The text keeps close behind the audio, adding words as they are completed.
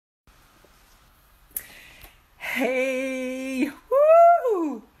Hey,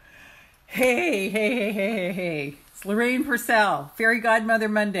 woo! Hey. It's Lorraine Pursell, Fairy Godmother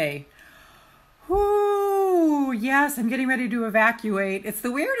Monday. Woo! Yes, I'm getting ready to evacuate. It's the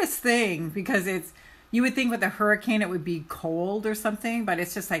weirdest thing because you would think with a hurricane it would be cold or something, but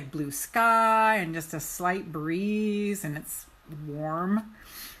it's just like blue sky and just a slight breeze and it's warm.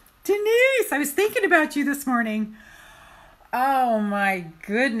 Denise, I was thinking about you this morning. Oh my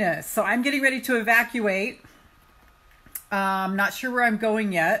goodness. So I'm getting ready to evacuate. Not sure where I'm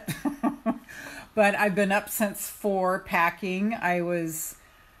going yet, but I've been up since 4 packing. I was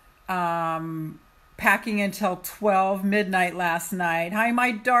packing until 12 midnight last night. Hi,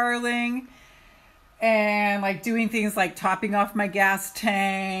 my darling. And like doing things like topping off my gas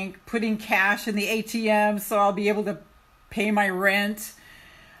tank, putting cash in the ATM so I'll be able to pay my rent.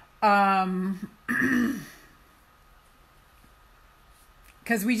 Because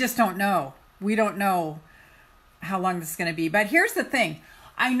we just don't know. We don't know how long this is going to be. But here's the thing.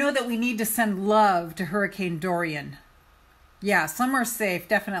 I know that we need to send love to Hurricane Dorian. Yeah, somewhere safe,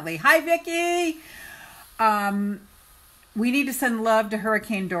 definitely. Hi, Vicky. We need to send love to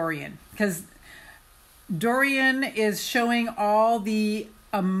Hurricane Dorian because Dorian is showing all the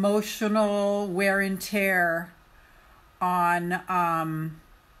emotional wear and tear on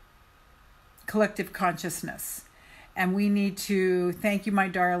collective consciousness. And we need to, thank you, my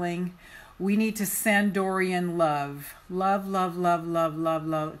darling. We need to send Dorian love,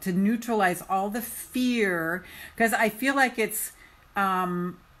 to neutralize all the fear. Because I feel like it's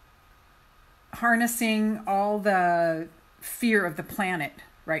harnessing all the fear of the planet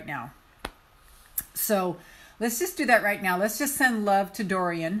right now. So let's just do that right now. Let's just send love to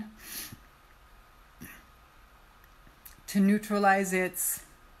Dorian to neutralize its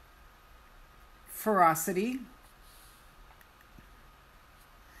ferocity.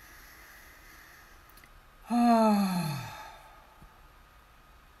 Oh,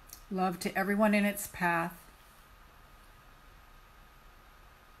 love to everyone in its path.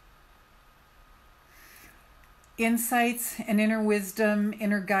 Insights and inner wisdom,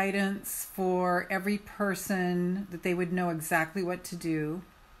 inner guidance for every person that they would know exactly what to do.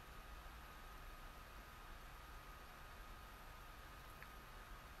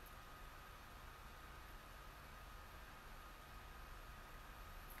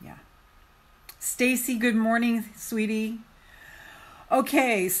 Stacy, good morning, sweetie.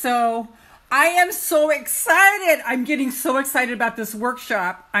 Okay, so I am so excited. I'm getting so excited about this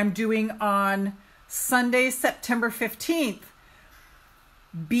workshop I'm doing on Sunday, September 15th.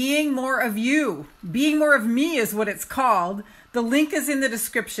 Being More of You. Being More of Me is what it's called. The link is in the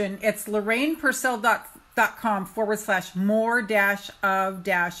description. It's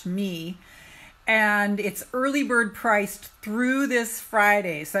lorrainepurcell.com/more-of-me. And it's early bird priced through this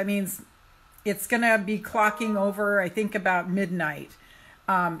Friday. So that means it's going to be clocking over, I think, about midnight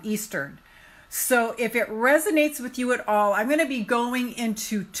Eastern. So if it resonates with you at all, I'm going to be going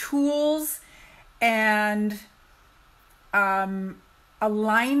into tools and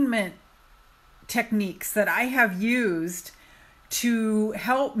alignment techniques that I have used to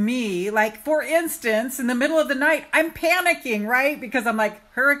help me. Like, for instance, in the middle of the night, I'm panicking, right? Because I'm like,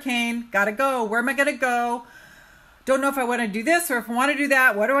 hurricane, gotta go. Where am I going to go? Don't know if I want to do this or if I want to do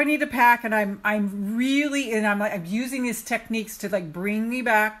that. What do I need to pack? And I'm using these techniques to like bring me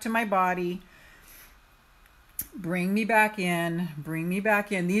back to my body, bring me back in.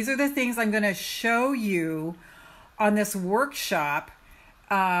 These are the things I'm going to show you on this workshop.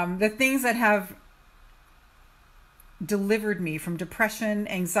 The things that have delivered me from depression,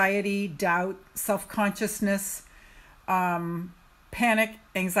 anxiety, doubt, self-consciousness, panic,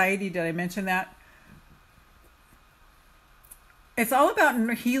 anxiety. Did I mention that? It's all about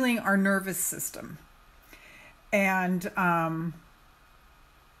healing our nervous system and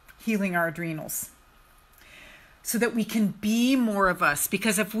healing our adrenals so that we can be more of us.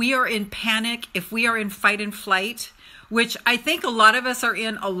 Because if we are in panic, if we are in fight and flight, which I think a lot of us are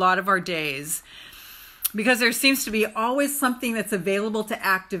in a lot of our days, because there seems to be always something that's available to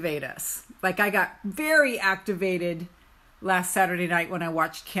activate us. Like I got very activated last Saturday night when I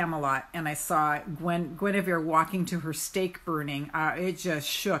watched Camelot and I saw Guinevere walking to her stake burning. It just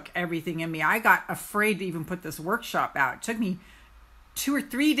shook everything in me. I got afraid to even put this workshop out. It took me 2 or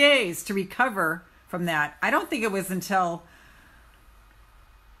 3 days to recover from that. I don't think it was until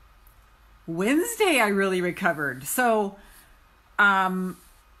Wednesday I really recovered. So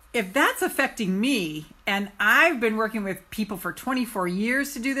if that's affecting me, and I've been working with people for 24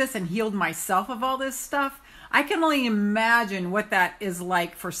 years to do this and healed myself of all this stuff, I can only imagine what that is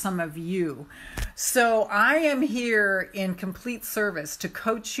like for some of you. So I am here in complete service to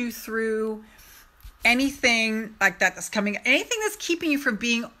coach you through anything like that that's coming, anything that's keeping you from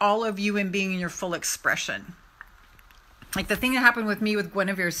being all of you and being in your full expression. Like the thing that happened with me with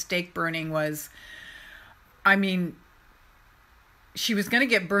Guinevere's steak burning was, I mean, she was going to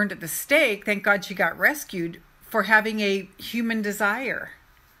get burned at the stake. Thank God she got rescued for having a human desire.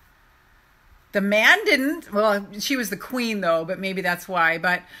 The man didn't. Well, she was the queen though, but maybe that's why.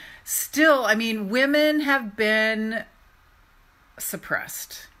 But still, I mean, women have been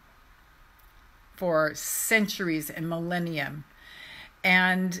suppressed for centuries and millennium.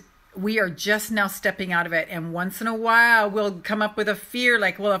 And we are just now stepping out of it. And once in a while, we'll come up with a fear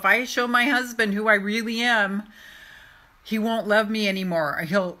like, well, if I show my husband who I really am, he won't love me anymore. Or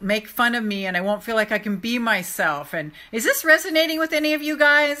he'll make fun of me and I won't feel like I can be myself. And is this resonating with any of you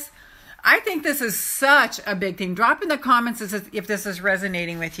guys? I think this is such a big thing. Drop in the comments if this is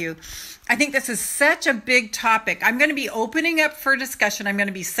resonating with you. I think this is such a big topic. I'm going to be opening up for discussion. I'm going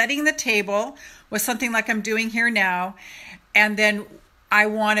to be setting the table with something like I'm doing here now. And then I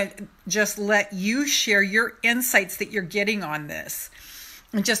want to just let you share your insights that you're getting on this.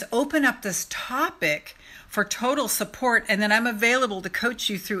 And just open up this topic for total support. And then I'm available to coach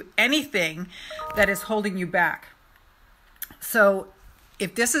you through anything that is holding you back. So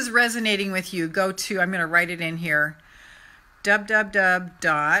if this is resonating with you, go to, I'm going to write it in here,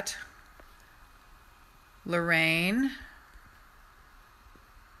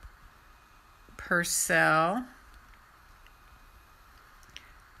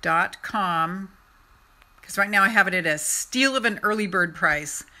 because right now I have it at a steal of an early bird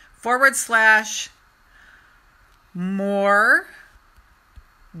price,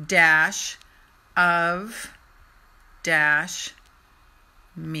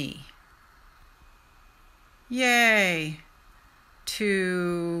 Yay.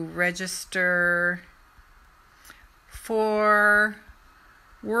 To register for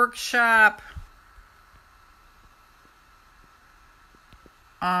workshop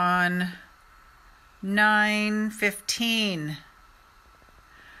on 9/15.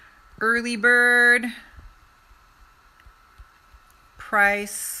 Early bird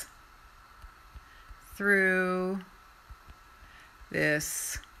price through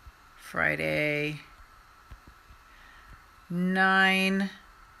this Friday,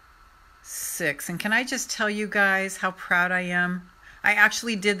 9/6. And can I just tell you guys how proud I am? I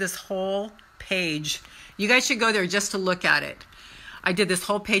actually did this whole page. You guys should go there just to look at it. I did this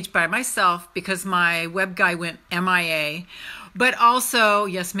whole page by myself because my web guy went MIA. But also,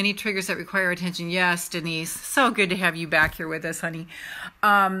 yes, many triggers that require attention. Yes, Denise, so good to have you back here with us, honey.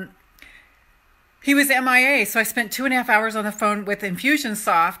 He was MIA, so I spent 2.5 hours on the phone with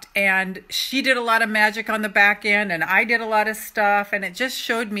Infusionsoft, and she did a lot of magic on the back end, and I did a lot of stuff, and it just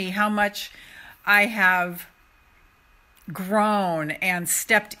showed me how much I have grown and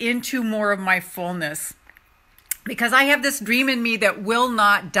stepped into more of my fullness. Because I have this dream in me that will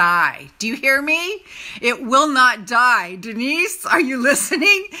not die. Do you hear me? It will not die. Denise, are you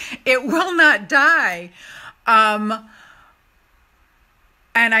listening? It will not die.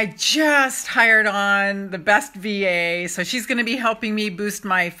 And I just hired on the best VA. So she's going to be helping me boost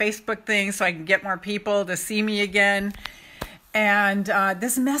my Facebook thing so I can get more people to see me again. And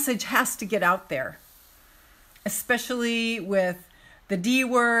this message has to get out there, especially with the D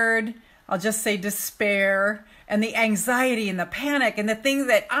word. I'll just say despair and the anxiety and the panic and the things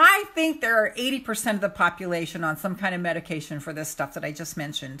that I think there are 80% of the population on some kind of medication for this stuff that I just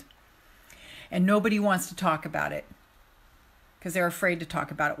mentioned. And nobody wants to talk about it because they're afraid to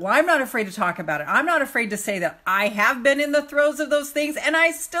talk about it. Well, I'm not afraid to talk about it. I'm not afraid to say that I have been in the throes of those things and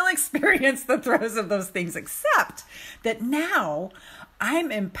I still experience the throes of those things, except that now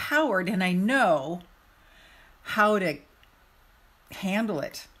I'm empowered and I know how to handle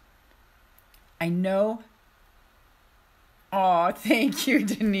it. I know. Oh, thank you,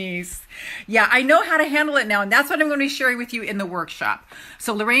 Denise. Yeah, I know how to handle it now, and that's what I'm going to be sharing with you in the workshop.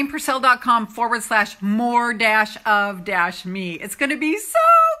 So LorrainePursell.com/more-of-me. It's going to be so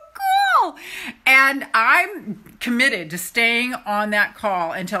cool. And I'm committed to staying on that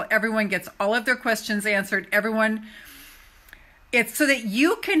call until everyone gets all of their questions answered. It's so that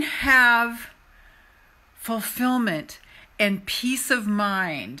you can have fulfillment and peace of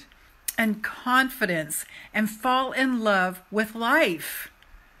mind and confidence and fall in love with life.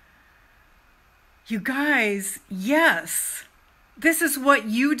 You guys, yes, this is what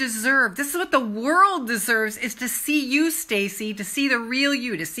you deserve. This is what the world deserves, is to see you, Stacy, to see the real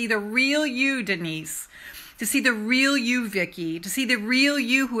you, to see the real you, Denise, to see the real you, Vicky, to see the real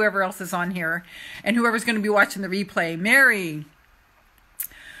you, whoever else is on here, and whoever's going to be watching the replay, Mary,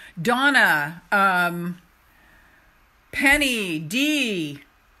 Donna, Penny, Dee,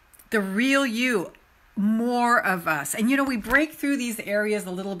 the real you. more of us. And, you know, we break through these areas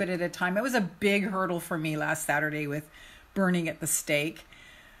a little bit at a time. It was a big hurdle for me last Saturday with burning at the stake,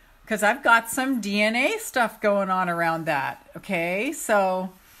 because I've got some DNA stuff going on around that. Okay,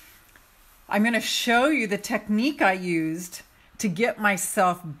 so I'm going to show you the technique I used to get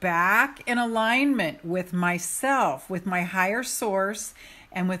myself back in alignment with myself, with my higher source,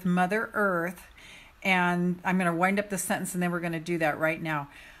 and with Mother Earth. And I'm going to wind up the sentence, and then we're going to do that right now.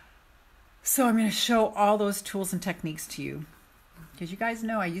 So I'm going to show all those tools and techniques to you, because you guys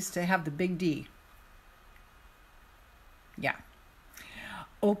know I used to have the big D. Yeah.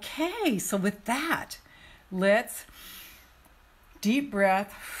 Okay, so with that, let's deep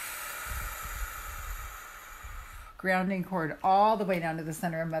breath, grounding cord all the way down to the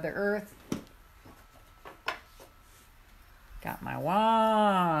center of Mother Earth. Got my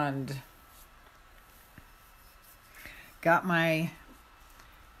wand. Got my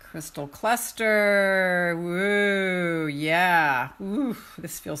crystal cluster. Woo, yeah. Ooh,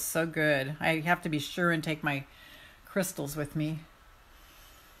 this feels so good. I have to be sure and take my crystals with me.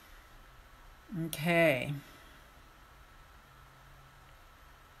 Okay.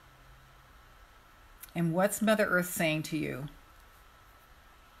 And what's Mother Earth saying to you?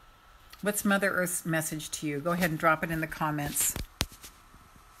 What's Mother Earth's message to you? Go ahead and drop it in the comments.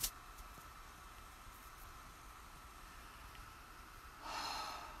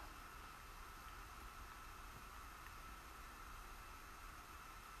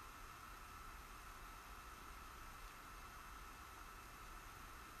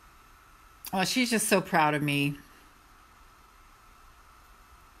 Oh, she's just so proud of me.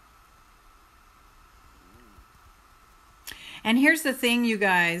 And here's the thing, you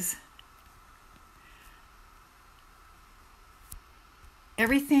guys.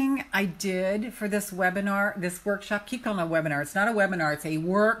 Everything I did for this webinar, this workshop, keep calling it a webinar. It's not a webinar. It's a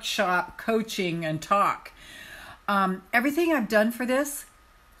workshop, coaching and talk. Everything I've done for this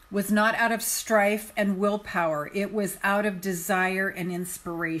was not out of strife and willpower. It was out of desire and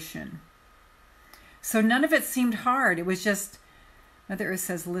inspiration. So none of it seemed hard. It was just, Mother Earth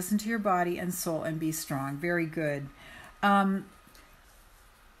says, listen to your body and soul and be strong. Very good.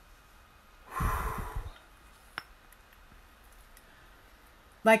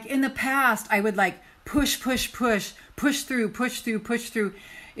 Like in the past, I would like push through.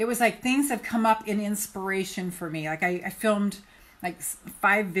 It was like things have come up in inspiration for me. Like I filmed like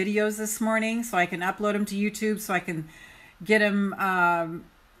 5 videos this morning so I can upload them to YouTube, so I can get them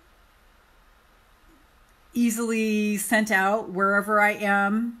easily sent out wherever I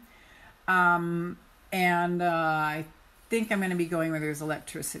am. I think I'm going to be going where there's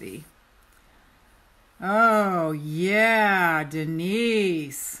electricity. Oh, yeah,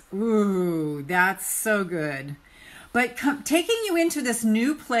 Denise. Ooh, that's so good. But taking you into this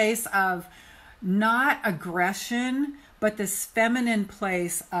new place of not aggression, but this feminine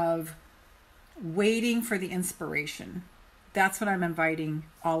place of waiting for the inspiration. That's what I'm inviting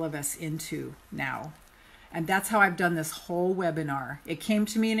all of us into now. And that's how I've done this whole webinar. It came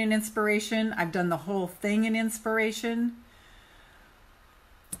to me in an inspiration. I've done the whole thing in inspiration.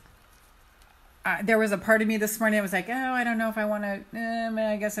 There was a part of me this morning that was like, oh, I don't know if I want to,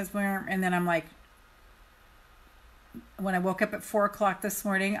 I guess that's where. And then I'm like, when I woke up at 4 o'clock this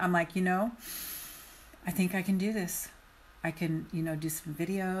morning, I'm like, you know, I think I can do this. I can, you know, do some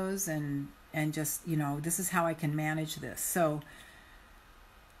videos and just, you know, this is how I can manage this. So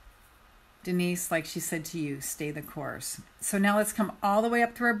Denise, like she said to you, stay the course. So now let's come all the way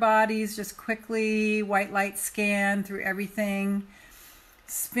up through our bodies, just quickly, white light scan through everything,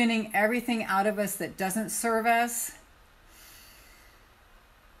 spinning everything out of us that doesn't serve us,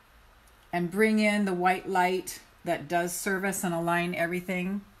 and bring in the white light that does serve us and align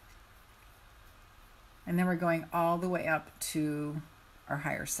everything. And then we're going all the way up to our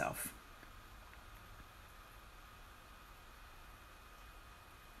higher self.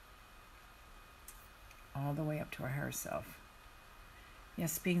 All the way up to our higher self.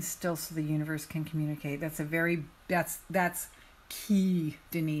 Yes, being still so the universe can communicate. That's key,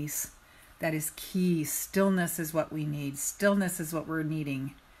 Denise. That is key. Stillness is what we need. Stillness is what we're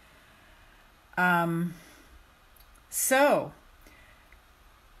needing. So,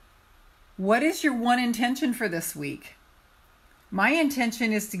 what is your one intention for this week? My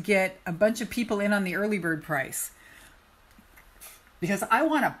intention is to get a bunch of people in on the early bird price, because I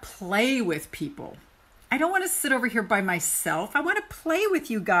want to play with people. I don't want to sit over here by myself. I want to play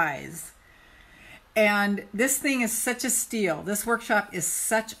with you guys. And this thing is such a steal. This workshop is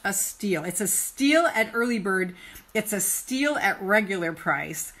such a steal. It's a steal at early bird. It's a steal at regular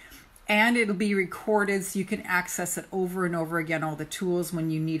price. And it'll be recorded so you can access it over and over again, all the tools when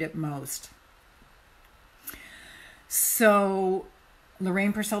you need it most. So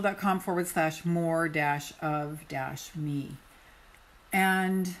LorrainePursell.com/more-of-me.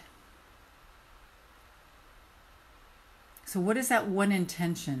 And so what is that one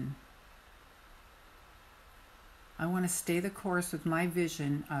intention? I want to stay the course with my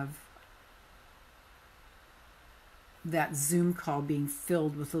vision of that Zoom call being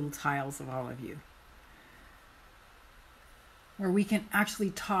filled with little tiles of all of you, where we can actually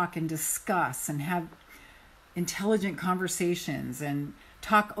talk and discuss and have intelligent conversations and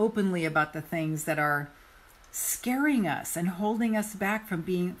talk openly about the things that are scaring us and holding us back from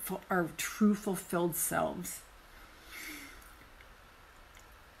being our true fulfilled selves.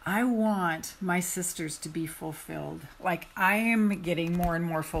 I want my sisters to be fulfilled. Like I am getting more and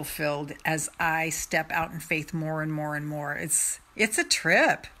more fulfilled as I step out in faith more and more and more. It's a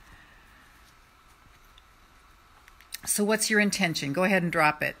trip. So what's your intention? Go ahead and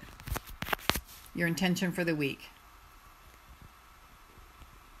drop it. Your intention for the week.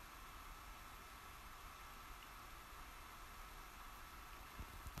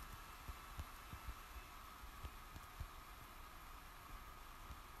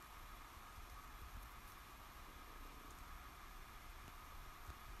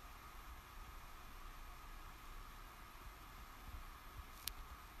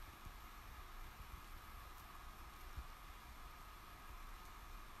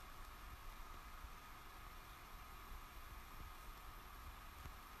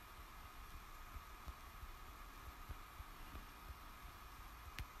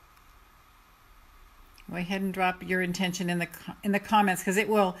 Go ahead and drop your intention in the comments, because it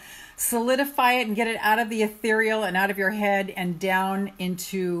will solidify it and get it out of the ethereal and out of your head and down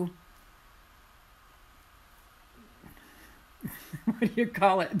into, what do you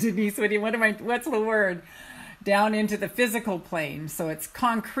call it, Denise? What's the word? Down into the physical plane, so it's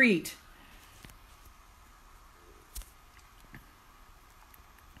concrete.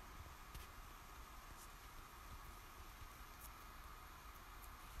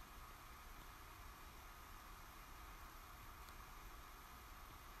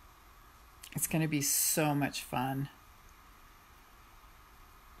 It's going to be so much fun.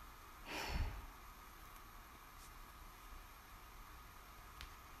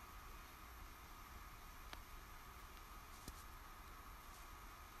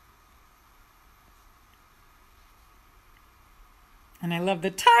 And I love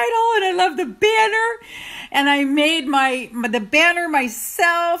the title, and I love the banner, and I made the banner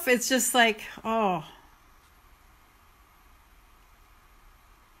myself. It's just like, oh.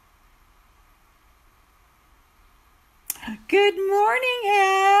 Good morning,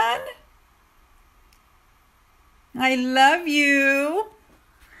 Anne. I love you.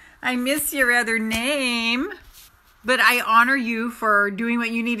 I miss your other name, but I honor you for doing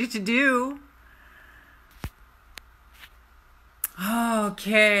what you needed to do.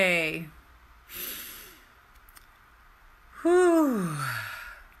 Okay. Whew.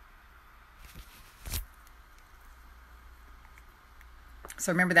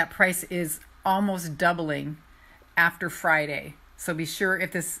 So remember, that price is almost doubling after Friday. So be sure,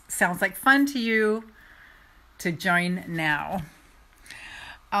 if this sounds like fun to you, to join now.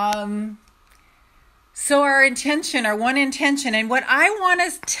 So our one intention, and what I want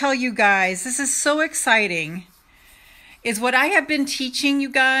to tell you guys, this is so exciting, is what I have been teaching you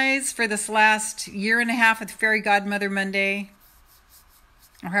guys for this last year and a half with Fairy Godmother Monday,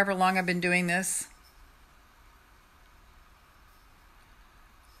 or however long I've been doing this.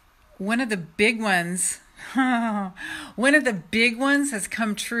 One of the big ones has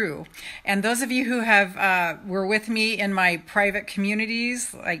come true. And those of you who were with me in my private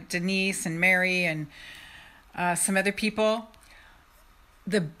communities, like Denise and Mary and some other people,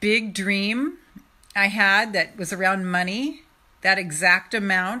 the big dream I had that was around money, that exact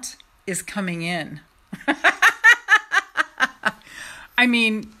amount is coming in. I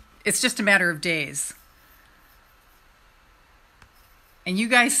mean, it's just a matter of days. And you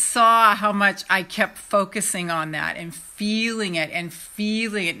guys saw how much I kept focusing on that and feeling it and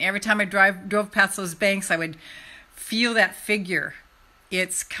feeling it. And every time I drove past those banks, I would feel that figure.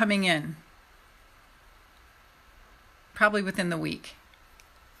 It's coming in. Probably within the week.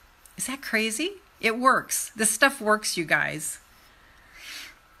 Is that crazy? It works. This stuff works, you guys.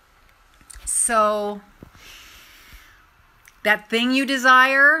 So, that thing you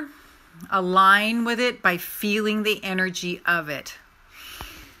desire, align with it by feeling the energy of it.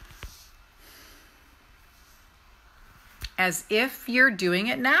 As if you're doing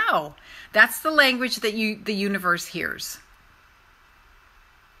it now. That's the language that the universe hears.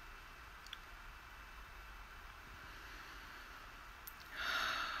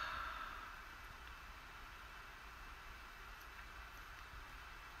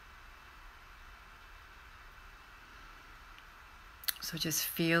 So just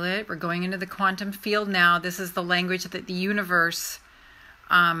feel it. We're going into the quantum field now. This is the language that the universe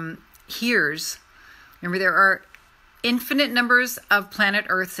hears. Remember, there are infinite numbers of planet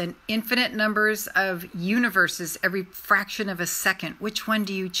Earths and infinite numbers of universes every fraction of a second. Which one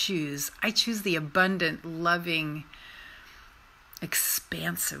do you choose? I choose the abundant, loving,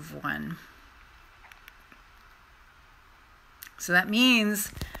 expansive one. So that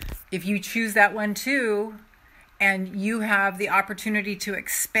means if you choose that one too, and you have the opportunity to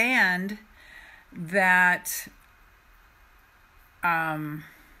expand that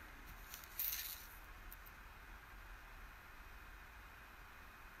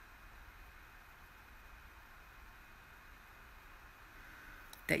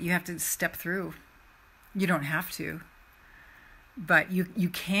that you have to step through. You don't have to, but you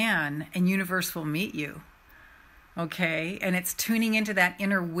can, and universe will meet you. Okay? And it's tuning into that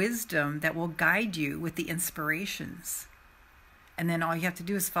inner wisdom that will guide you with the inspirations. And then all you have to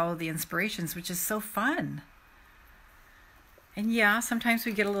do is follow the inspirations, which is so fun. And yeah, sometimes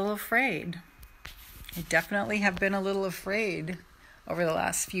we get a little afraid. I definitely have been a little afraid over the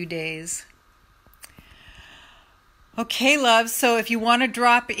last few days. Okay, love. So if you want to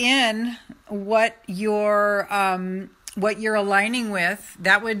drop in what you're aligning with,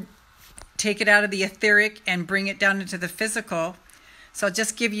 that would take it out of the etheric and bring it down into the physical. So I'll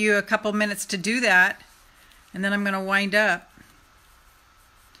just give you a couple minutes to do that, and then I'm going to wind up.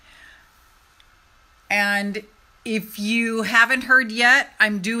 And if you haven't heard yet,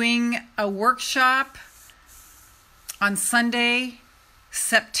 I'm doing a workshop on Sunday,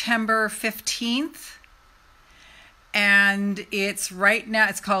 September 15th. And it's right now,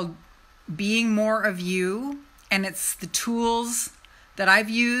 it's called Being More of You. And it's the tools that I've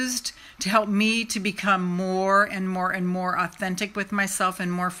used to help me to become more and more and more authentic with myself and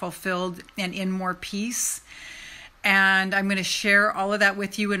more fulfilled and in more peace. And I'm going to share all of that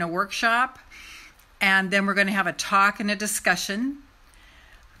with you in a workshop. And then we're going to have a talk and a discussion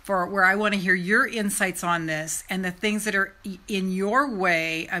for where I want to hear your insights on this and the things that are in your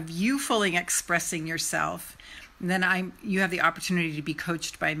way of you fully expressing yourself. And then you have the opportunity to be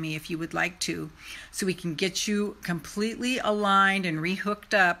coached by me if you would like to, so we can get you completely aligned and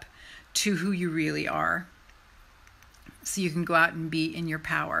rehooked up to who you really are, so you can go out and be in your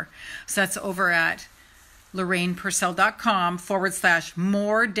power. So that's over at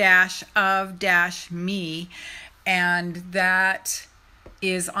LorrainePursell.com/more-of-me. And that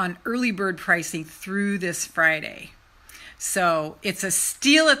is on early bird pricing through this Friday. So it's a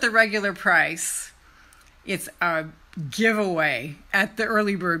steal at the regular price. It's a giveaway at the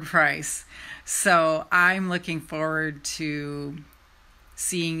early bird price. So I'm looking forward to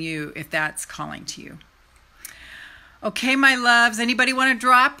seeing you if that's calling to you. Okay, my loves, anybody want to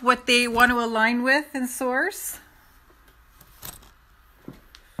drop what they want to align with in Source?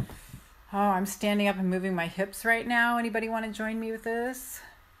 Oh, I'm standing up and moving my hips right now. Anybody want to join me with this?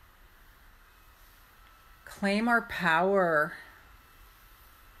 Claim our power.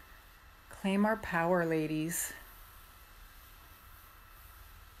 Claim our power, ladies.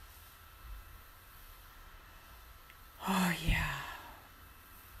 Oh, yeah.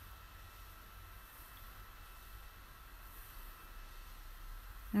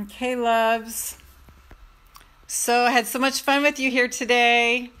 Okay, loves. So I had so much fun with you here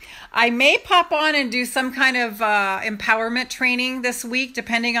today. I may pop on and do some kind of empowerment training this week,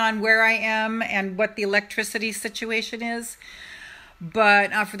 depending on where I am and what the electricity situation is.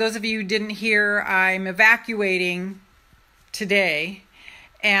 But for those of you who didn't hear, I'm evacuating today,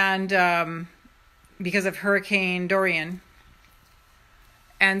 and because of Hurricane Dorian.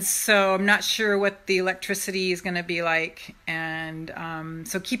 And so I'm not sure what the electricity is going to be like. And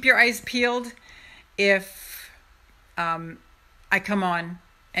so keep your eyes peeled if I come on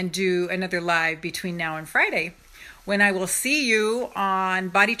and do another live between now and Friday, when I will see you on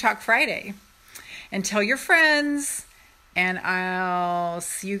Body Talk Friday. And tell your friends. And I'll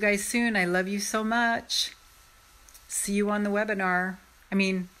see you guys soon. I love you so much. See you on the webinar.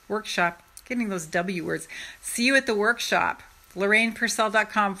 Workshop. Getting those W words. See you at the workshop.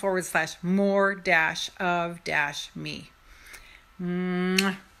 LorrainePursell.com/more-of-me.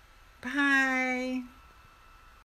 Bye.